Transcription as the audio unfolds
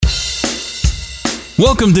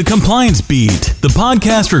Welcome to Compliance Beat, the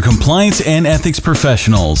podcast for compliance and ethics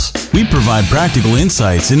professionals. We provide practical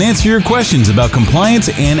insights and answer your questions about compliance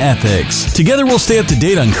and ethics. Together we'll stay up to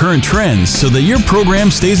date on current trends so that your program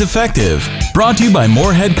stays effective. Brought to you by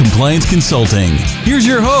Moorhead Compliance Consulting. Here's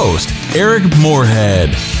your host, Eric Moorhead.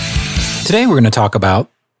 Today we're going to talk about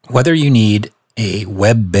whether you need a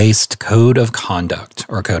web-based code of conduct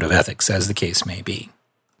or code of ethics, as the case may be.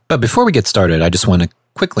 But before we get started, I just want to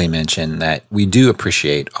quickly mention that we do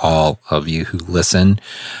appreciate all of you who listen,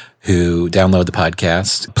 who download the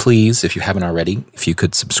podcast. Please, if you haven't already, if you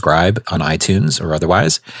could subscribe on iTunes or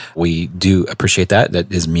otherwise, we do appreciate that.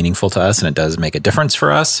 That is meaningful to us and it does make a difference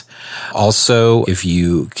for us. Also, if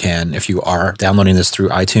you are downloading this through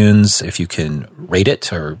iTunes, if you can rate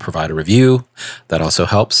it or provide a review, that also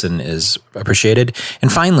helps and is appreciated.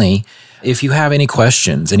 And finally, if you have any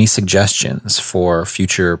questions, any suggestions for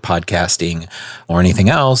future podcasting or anything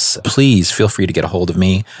else, please feel free to get a hold of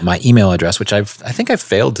me. My email address, which I think I've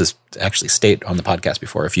failed to actually state on the podcast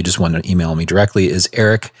before, if you just want to email me directly, is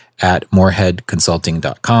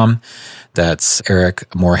eric@moorheadconsulting.com. That's Eric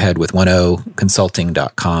Moorhead with 1O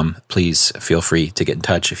consulting.com. Please feel free to get in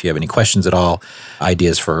touch if you have any questions at all,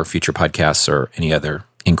 ideas for future podcasts, or any other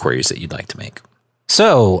inquiries that you'd like to make.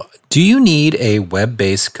 So, do you need a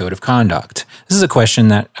web-based code of conduct? This is a question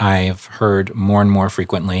that I've heard more and more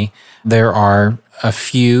frequently. There are a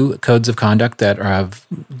few codes of conduct that have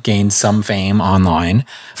gained some fame online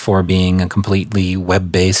for being a completely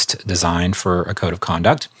web-based design for a code of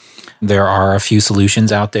conduct. There are a few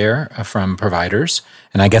solutions out there from providers,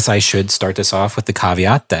 and I guess I should start this off with the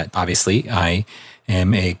caveat that obviously I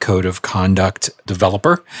am a code of conduct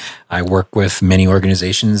developer. I work with many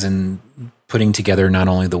organizations and putting together not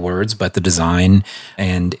only the words, but the design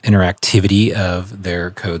and interactivity of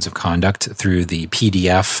their codes of conduct through the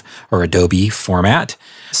PDF or Adobe format.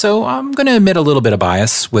 So I'm going to admit a little bit of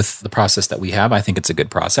bias with the process that we have. I think it's a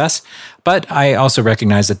good process. But I also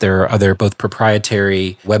recognize that there are other both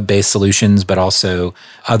proprietary web-based solutions, but also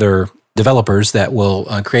other developers that will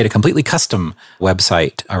create a completely custom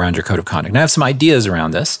website around your code of conduct. And I have some ideas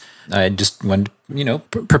around this. I just want to,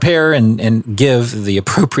 prepare and give the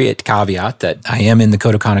appropriate caveat that I am in the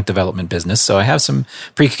code of conduct development business. So I have some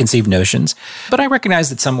preconceived notions, but I recognize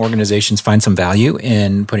that some organizations find some value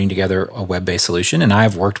in putting together a web-based solution. And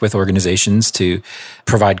I've worked with organizations to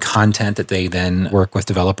provide content that they then work with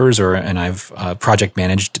developers, and I've project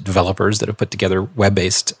managed developers that have put together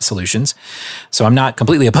web-based solutions. So I'm not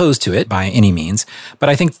completely opposed to it by any means, but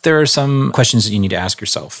I think there are some questions that you need to ask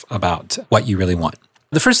yourself about what you really want.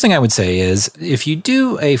 The first thing I would say is if you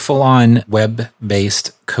do a full-on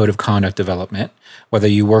web-based code of conduct development, whether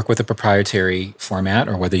you work with a proprietary format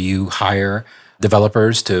or whether you hire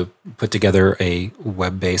developers to put together a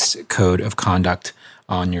web-based code of conduct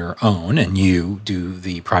on your own and you do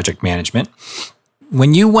the project management,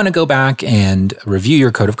 when you want to go back and review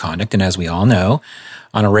your code of conduct, and as we all know,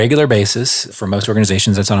 on a regular basis, for most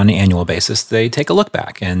organizations, that's on an annual basis, they take a look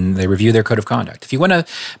back and they review their code of conduct. If you want to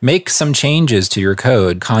make some changes to your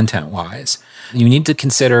code content-wise, you need to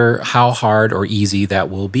consider how hard or easy that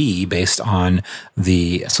will be based on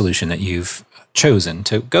the solution that you've chosen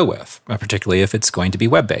to go with, particularly if it's going to be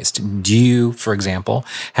web-based. Do you, for example,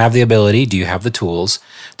 have the ability, do you have the tools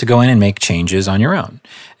to go in and make changes on your own?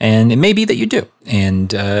 And it may be that you do.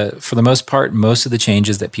 And for the most part, most of the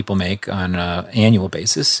changes that people make on an annual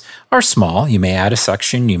basis are small. You may add a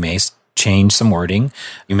section, you may change some wording.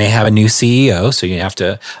 You may have a new CEO, so you have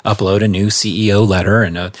to upload a new CEO letter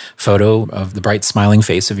and a photo of the bright smiling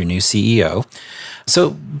face of your new CEO.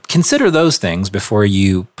 So consider those things before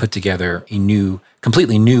you put together a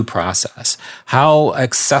completely new process. How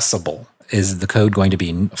accessible is the code going to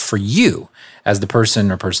be for you as the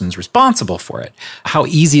person or persons responsible for it? How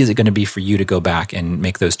easy is it going to be for you to go back and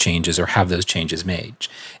make those changes or have those changes made?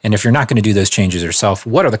 And if you're not going to do those changes yourself,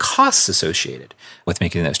 what are the costs associated with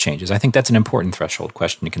making those changes? I think that's an important threshold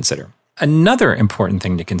question to consider. Another important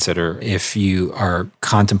thing to consider if you are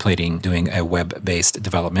contemplating doing a web-based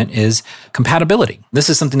development is compatibility. This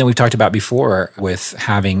is something that we've talked about before with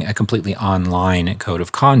having a completely online code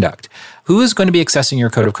of conduct. Who is going to be accessing your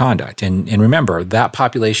code of conduct? And remember, that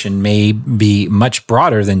population may be much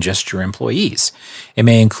broader than just your employees. It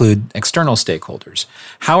may include external stakeholders.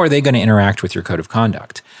 How are they going to interact with your code of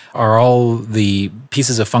conduct? Are all the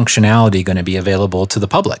pieces of functionality going to be available to the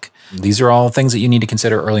public? These are all things that you need to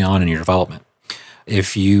consider early on in your development.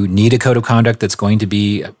 If you need a code of conduct that's going to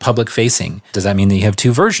be public-facing, does that mean that you have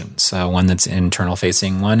two versions? One that's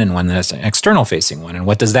internal-facing one and one that's an external-facing one? And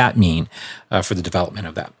what does that mean for the development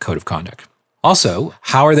of that code of conduct? Also,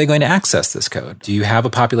 how are they going to access this code? Do you have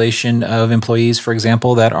a population of employees, for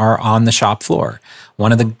example, that are on the shop floor?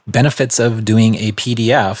 One of the benefits of doing a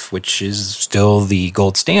PDF, which is still the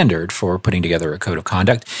gold standard for putting together a code of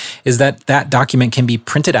conduct, is that that document can be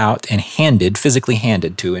printed out and physically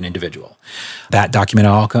handed to an individual. That document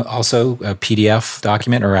also, a PDF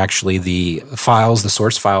document, or actually the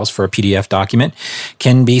source files for a PDF document,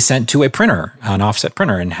 can be sent to a printer, an offset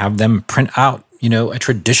printer, and have them print out a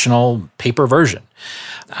traditional paper version.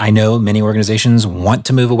 I know many organizations want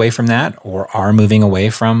to move away from that or are moving away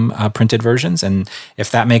from printed versions. And if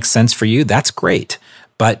that makes sense for you, that's great.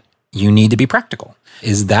 But you need to be practical.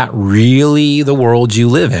 Is that really the world you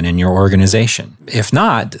live in your organization? If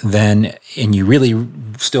not, then, and you really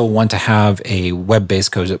still want to have a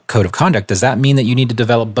web-based code of conduct, does that mean that you need to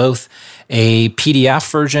develop both a PDF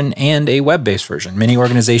version and a web-based version? Many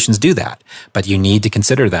organizations do that, but you need to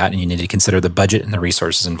consider that, and you need to consider the budget and the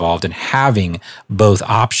resources involved in having both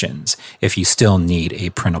options if you still need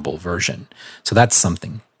a printable version. So that's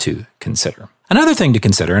something to consider. Another thing to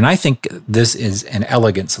consider, and I think this is an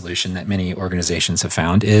elegant solution that many organizations have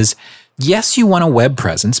found, is yes, you want a web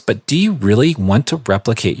presence, but do you really want to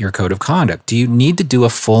replicate your code of conduct? Do you need to do a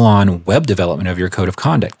full-on web development of your code of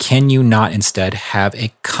conduct? Can you not instead have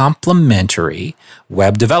a complementary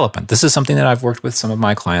web development? This is something that I've worked with some of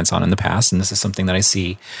my clients on in the past, and this is something that I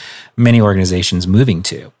see many organizations moving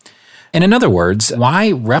to. And in other words,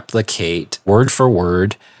 why replicate word for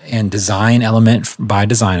word and design element by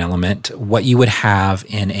design element what you would have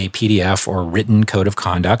in a PDF or written code of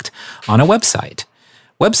conduct on a website?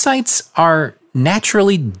 Websites are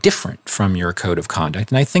naturally different from your code of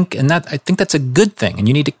conduct, and I think that's a good thing. And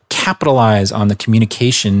you need to capitalize on the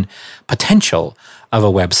communication potential of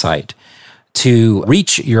a website to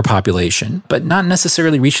reach your population, but not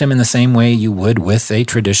necessarily reach them in the same way you would with a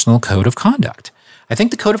traditional code of conduct. I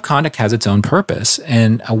think the code of conduct has its own purpose,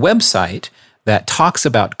 and a website that talks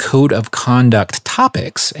about code of conduct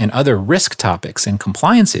topics and other risk topics and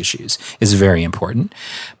compliance issues is very important.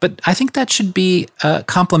 But I think that should be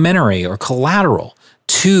complementary or collateral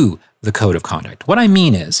to the code of conduct. What I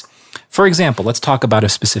mean is, for example, let's talk about a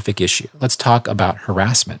specific issue. Let's talk about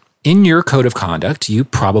harassment. In your code of conduct, you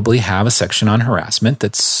probably have a section on harassment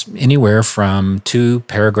that's anywhere from 2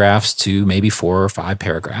 paragraphs to maybe 4 or 5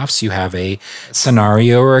 paragraphs. You have a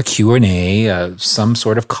scenario or a Q&A, some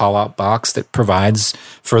sort of call-out box that provides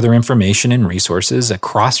further information and resources, a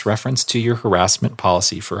cross-reference to your harassment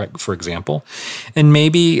policy, for example. And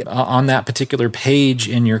maybe on that particular page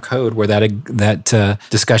in your code where that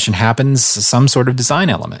discussion happens, some sort of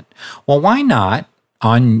design element. Well, why not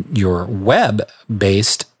on your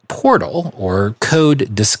web-based portal or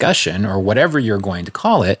code discussion or whatever you're going to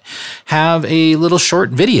call it, have a little short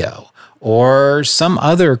video or some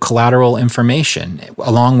other collateral information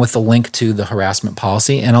along with a link to the harassment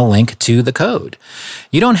policy and a link to the code.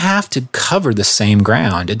 You don't have to cover the same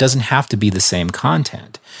ground. It doesn't have to be the same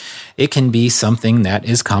content. It can be something that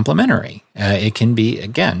is complementary. It can be,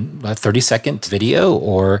 again, a 30-second video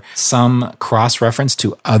or some cross-reference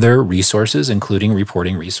to other resources, including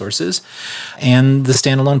reporting resources, and the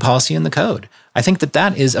standalone policy in the code. I think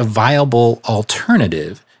that is a viable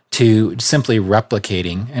alternative to simply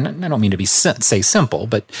replicating, and I don't mean to say simple,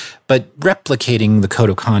 but replicating the code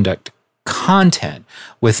of conduct content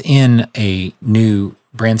within a new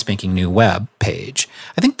brand spanking new web page.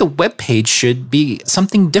 I think the web page should be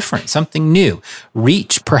something different, something new,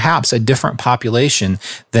 reach perhaps a different population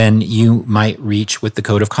than you might reach with the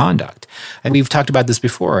code of conduct. And we've talked about this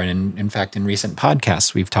before, and in fact, in recent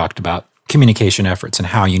podcasts, we've talked about communication efforts and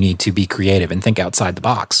how you need to be creative and think outside the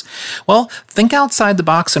box. Well, think outside the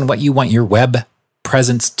box on what you want your web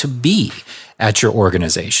presence to be at your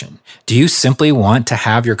organization. Do you simply want to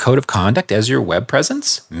have your code of conduct as your web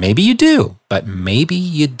presence? Maybe you do, but maybe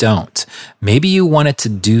you don't. Maybe you want it to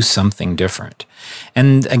do something different.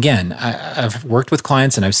 And again, I've worked with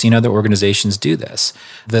clients and I've seen other organizations do this.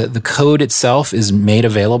 The code itself is made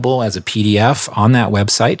available as a PDF on that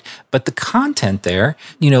website, but the content there,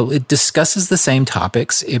 it discusses the same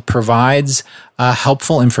topics. It provides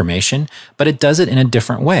helpful information, but it does it in a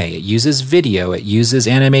different way. It uses video. It uses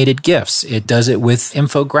animated GIFs. It does it with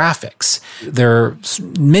infographics. There are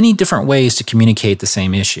many different ways to communicate the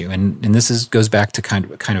same issue. And this goes back to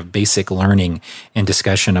kind of basic learning and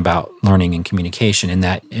discussion about learning and communication, in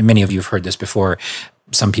that, and many of you have heard this before,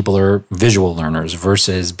 some people are visual learners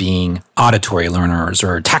versus being auditory learners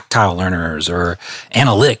or tactile learners or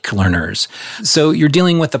analytic learners. So you're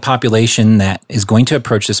dealing with a population that is going to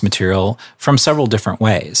approach this material from several different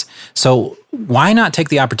ways. So why not take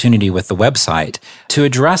the opportunity with the website to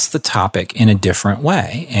address the topic in a different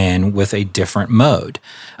way and with a different mode?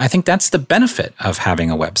 I think that's the benefit of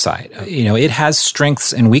having a website. It has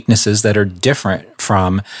strengths and weaknesses that are different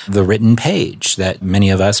from the written page that many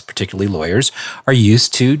of us, particularly lawyers, are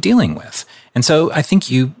used to dealing with. And so I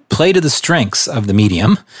think you play to the strengths of the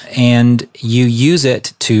medium and you use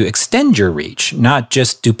it to extend your reach, not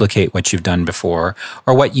just duplicate what you've done before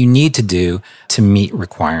or what you need to do to meet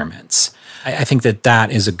requirements. I think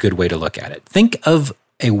that is a good way to look at it. Think of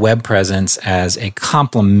a web presence as a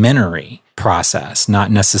complementary process, not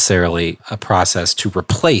necessarily a process to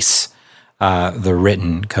replace the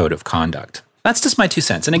written code of conduct. That's just my 2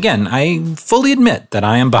 cents. And again, I fully admit that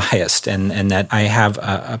I am biased and that I have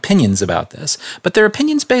opinions about this. But they're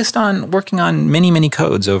opinions based on working on many, many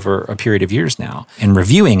codes over a period of years now and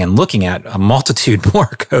reviewing and looking at a multitude more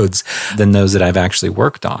codes than those that I've actually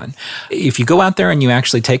worked on. If you go out there and you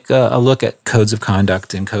actually take a look at codes of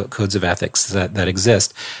conduct and codes of ethics that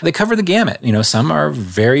exist, they cover the gamut. Some are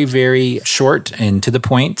very, very short and to the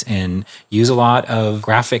point and use a lot of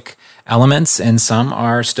graphic elements, and some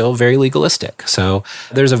are still very legalistic. So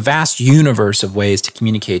there's a vast universe of ways to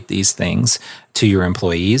communicate these things to your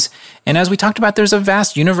employees. And as we talked about, there's a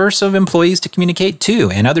vast universe of employees to communicate to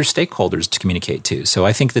and other stakeholders to communicate to. So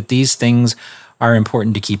I think that these things are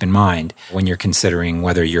important to keep in mind when you're considering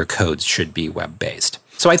whether your codes should be web-based.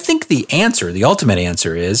 So I think the ultimate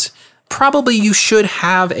answer is probably you should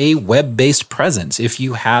have a web-based presence if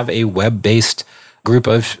you have a web-based group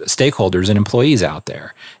of stakeholders and employees out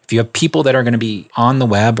there. If you have people that are going to be on the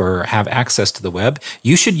web or have access to the web,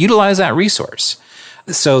 you should utilize that resource.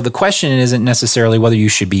 So the question isn't necessarily whether you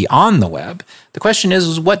should be on the web. The question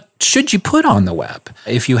is what should you put on the web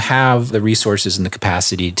if you have the resources and the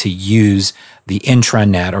capacity to use the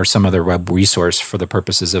intranet or some other web resource for the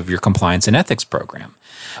purposes of your compliance and ethics program.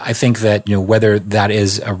 I think that whether that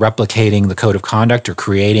is replicating the code of conduct or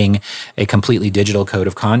creating a completely digital code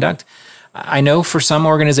of conduct, I know for some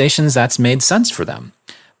organizations that's made sense for them.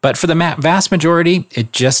 But for the vast majority,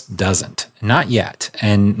 it just doesn't. Not yet,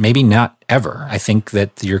 and maybe not ever. I think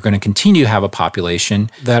that you're going to continue to have a population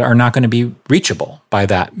that are not going to be reachable by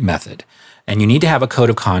that method. And you need to have a code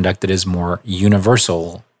of conduct that is more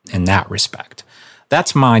universal in that respect.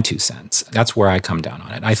 That's my 2 cents. That's where I come down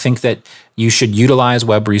on it. I think that you should utilize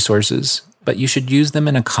web resources, but you should use them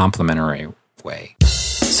in a complementary way.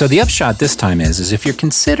 So the upshot this time is if you're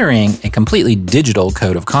considering a completely digital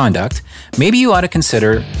code of conduct, maybe you ought to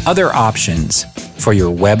consider other options for your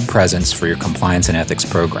web presence for your compliance and ethics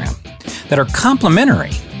program that are complementary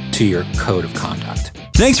to your code of conduct.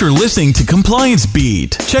 Thanks for listening to Compliance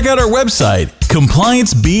Beat. Check out our website,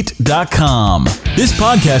 compliancebeat.com. This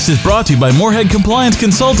podcast is brought to you by Morehead Compliance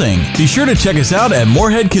Consulting. Be sure to check us out at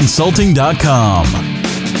moreheadconsulting.com.